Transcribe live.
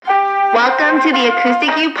Welcome to the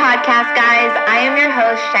Acoustic You podcast, guys. I am your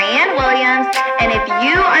host, Cheyenne Williams, and if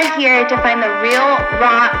you are here to find the real,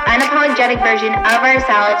 raw, unapologetic version of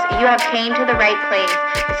ourselves, you have came to the right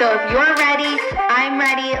place. So if you're ready, I'm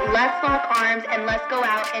ready. Let's lock arms and let's go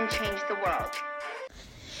out and change the world.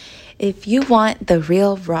 If you want the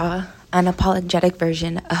real, raw, unapologetic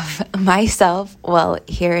version of myself, well,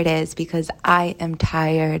 here it is, because I am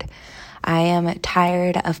tired. I am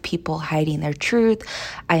tired of people hiding their truth.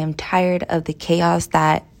 I am tired of the chaos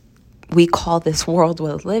that we call this world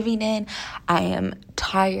we're living in. I am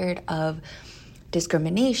tired of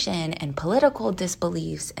discrimination and political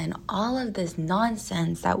disbeliefs and all of this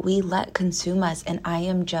nonsense that we let consume us. And I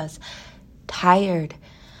am just tired.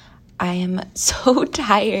 I am so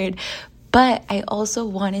tired. But I also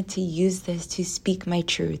wanted to use this to speak my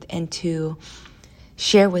truth and to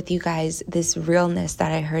share with you guys this realness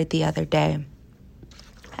that I heard the other day.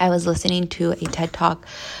 I was listening to a TED Talk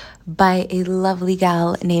by a lovely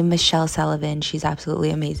gal named Michelle Sullivan. She's absolutely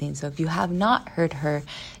amazing. So if you have not heard her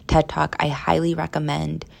TED Talk, I highly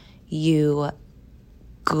recommend you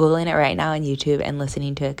Googling it right now on YouTube and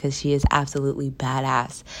listening to it, because she is absolutely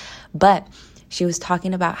badass. But she was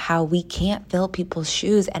talking about how we can't fill people's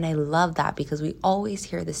shoes. And I love that, because we always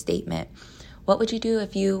hear the statement, what would you do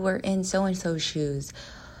if you were in so-and-so's shoes?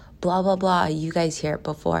 Blah, blah, blah. You guys hear it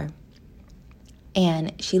before.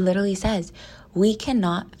 And she literally says, we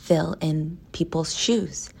cannot fill in people's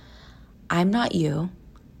shoes. I'm not you.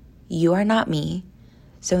 You are not me.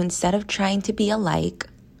 So instead of trying to be alike,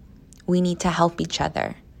 we need to help each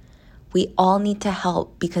other. We all need to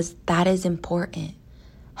help, because that is important.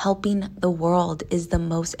 Helping the world is the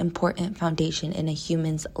most important foundation in a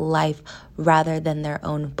human's life, rather than their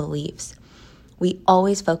own beliefs. We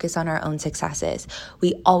always focus on our own successes.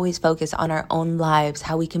 We always focus on our own lives,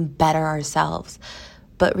 how we can better ourselves.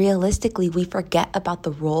 But realistically, we forget about the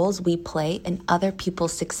roles we play in other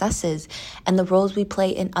people's successes and the roles we play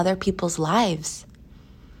in other people's lives.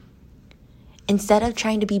 Instead of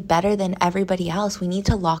trying to be better than everybody else, we need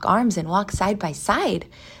to lock arms and walk side by side.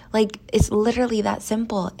 Like, it's literally that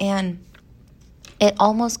simple. And it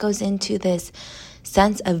almost goes into this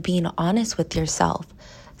sense of being honest with yourself.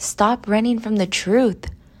 Stop running from the truth.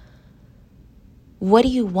 What do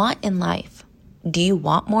you want in life? Do you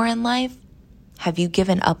want more in life? Have you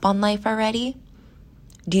given up on life already?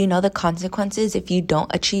 Do you know the consequences if you don't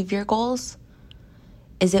achieve your goals?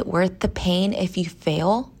 Is it worth the pain if you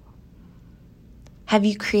fail? Have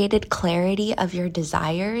you created clarity of your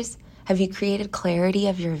desires? Have you created clarity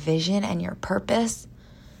of your vision and your purpose?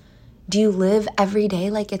 Do you live every day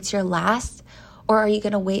like it's your last? Or are you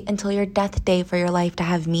going to wait until your death day for your life to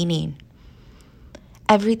have meaning?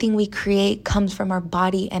 Everything we create comes from our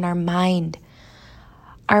body and our mind.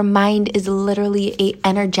 Our mind is literally an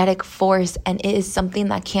energetic force, and it is something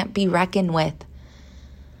that can't be reckoned with.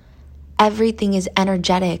 Everything is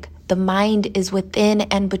energetic. The mind is within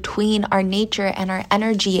and between our nature and our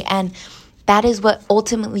energy, and that is what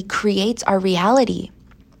ultimately creates our reality.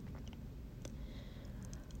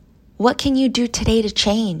 What can you do today to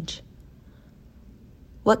change?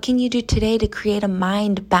 What can you do today to create a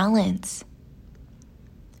mind balance?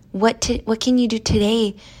 What can you do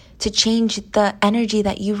today to change the energy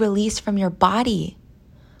that you release from your body?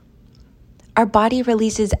 Our body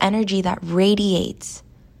releases energy that radiates.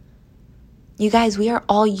 You guys, we are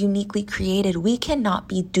all uniquely created. We cannot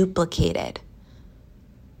be duplicated.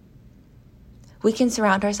 We can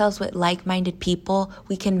surround ourselves with like-minded people.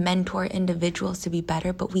 We can mentor individuals to be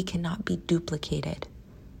better, but we cannot be duplicated.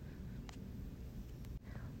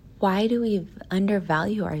 Why do we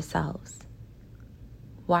undervalue ourselves?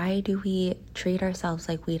 Why do we treat ourselves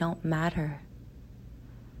like we don't matter?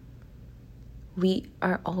 We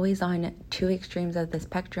are always on two extremes of the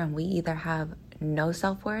spectrum. We either have no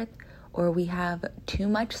self-worth or we have too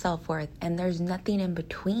much self-worth, and there's nothing in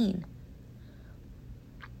between.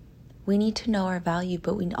 We need to know our value,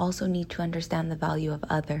 but we also need to understand the value of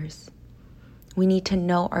others. We need to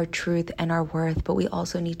know our truth and our worth, but we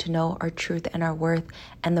also need to know our truth and our worth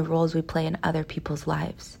and the roles we play in other people's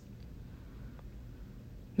lives.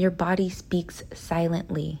 Your body speaks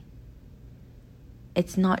silently.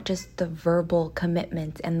 It's not just the verbal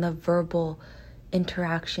commitments and the verbal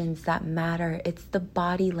interactions that matter. It's the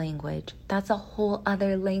body language. That's a whole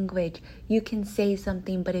other language. You can say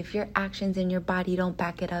something, but if your actions and your body don't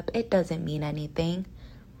back it up, it doesn't mean anything.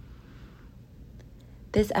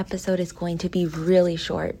 This episode is going to be really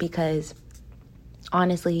short because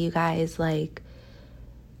honestly, you guys,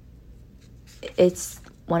 it's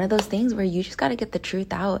one of those things where you just got to get the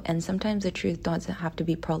truth out, and sometimes the truth doesn't have to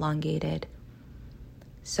be prolongated.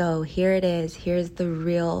 So here it is. Here's the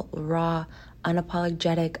real, raw,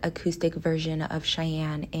 unapologetic acoustic version of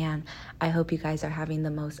Cheyenne, and I hope you guys are having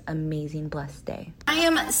the most amazing, blessed day. I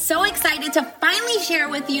am so excited to finally share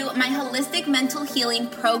with you my holistic mental healing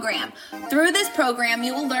program. Through this program,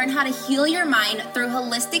 you will learn how to heal your mind through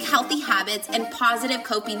holistic healthy habits and positive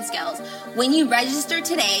coping skills. When you register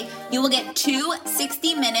today, you will get 2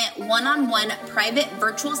 60-minute one-on-one private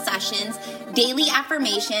virtual sessions, daily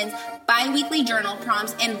affirmations, bi-weekly journal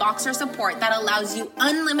prompts, and Voxer support that allows you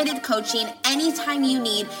unlimited coaching anytime you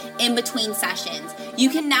need in between sessions. You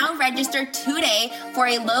can now register today for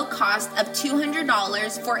a low cost of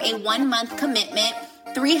 $200 for a 1-month commitment,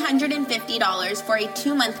 $350 for a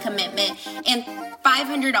 2-month commitment, and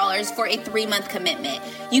 $500 for a 3-month commitment.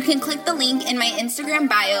 You can click the link in my Instagram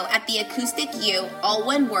bio at The Acoustic You, all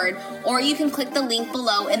one word, or you can click the link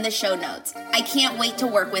below in the show notes. I can't wait to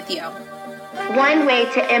work with you. One way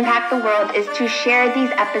to impact the world is to share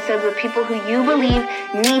these episodes with people who you believe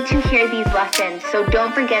need to hear these lessons. So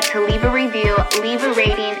don't forget to leave a review, leave a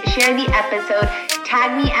rating, share the episode,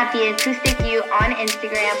 tag me at The Acoustic You on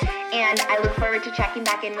Instagram, and I look forward to checking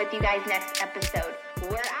back in with you guys next episode.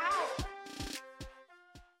 We're out.